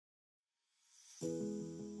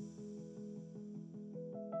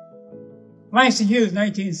Langston Hughes,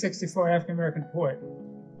 1964, African-American poet.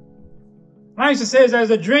 Langston says, there's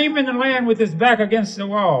a dream in the land with its back against the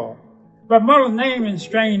wall. But muddled name and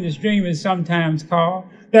strain this dream is sometimes called.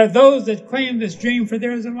 There are those that claim this dream for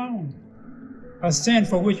theirs alone, a sin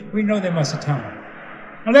for which we know they must atone.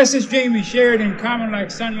 Unless this dream is shared in common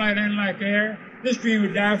like sunlight and like air, this dream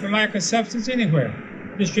would die for lack of substance anywhere.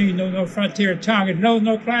 This dream knows no frontier tongue, it knows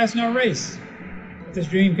no class, no race. But this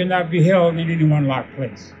dream cannot be held in any one locked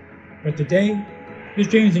place. But today, this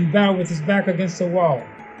dream is in battle with its back against the wall.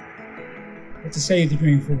 But to save the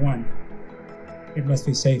dream for one, it must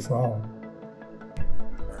be saved for all.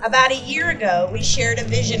 About a year ago, we shared a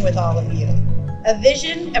vision with all of you. A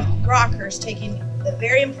vision of Rockhurst taking the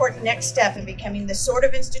very important next step in becoming the sort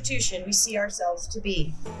of institution we see ourselves to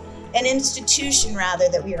be. An institution, rather,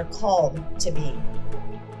 that we are called to be.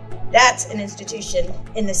 That's an institution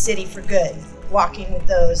in the city for good, walking with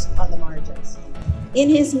those on the margins. In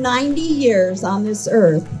his 90 years on this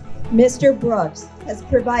earth, Mr. Brooks has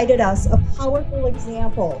provided us a powerful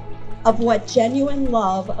example of what genuine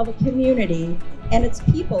love of a community and its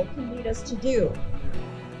people can lead us to do.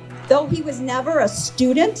 Though he was never a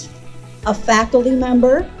student, a faculty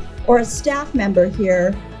member, or a staff member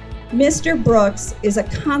here, Mr. Brooks is a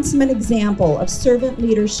consummate example of servant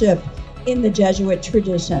leadership in the Jesuit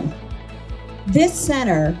tradition. This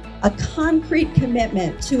center, a concrete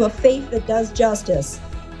commitment to a faith that does justice,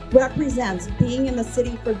 represents being in the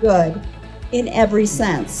city for good in every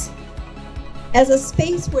sense. As a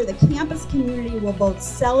space where the campus community will both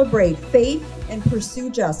celebrate faith and pursue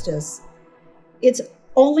justice, it's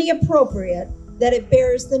only appropriate that it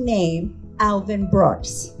bears the name Alvin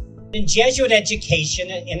Brooks. In Jesuit education,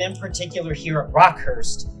 and in particular here at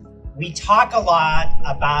Rockhurst, we talk a lot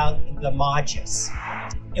about the modus.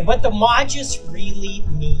 And what the modus really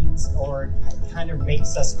means, or kind of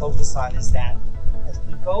makes us focus on, is that as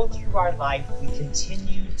we go through our life, we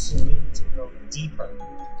continue to need to go deeper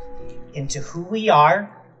into who we are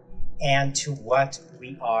and to what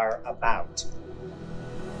we are about.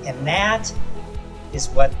 And that is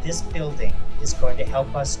what this building is going to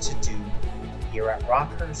help us to do here at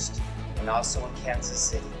Rockhurst and also in Kansas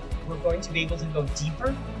City. We're going to be able to go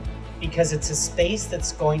deeper because it's a space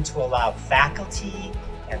that's going to allow faculty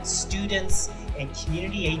and students and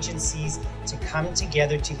community agencies to come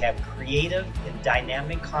together to have creative and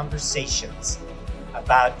dynamic conversations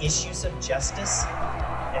about issues of justice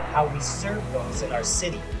and how we serve those in our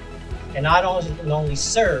city. And not only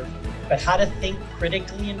serve, but how to think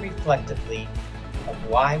critically and reflectively of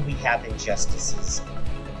why we have injustices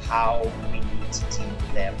and how we need to deal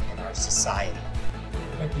with them in our society.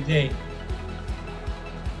 But today,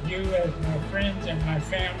 you as my friends and my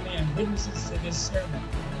family and witnesses to this sermon,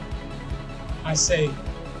 I say,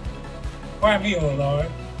 why me, O Lord?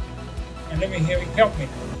 And let me hear you help me.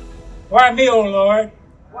 Why me, O Lord?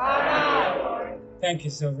 Why not, Lord? Thank you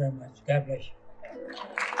so very much. God bless you.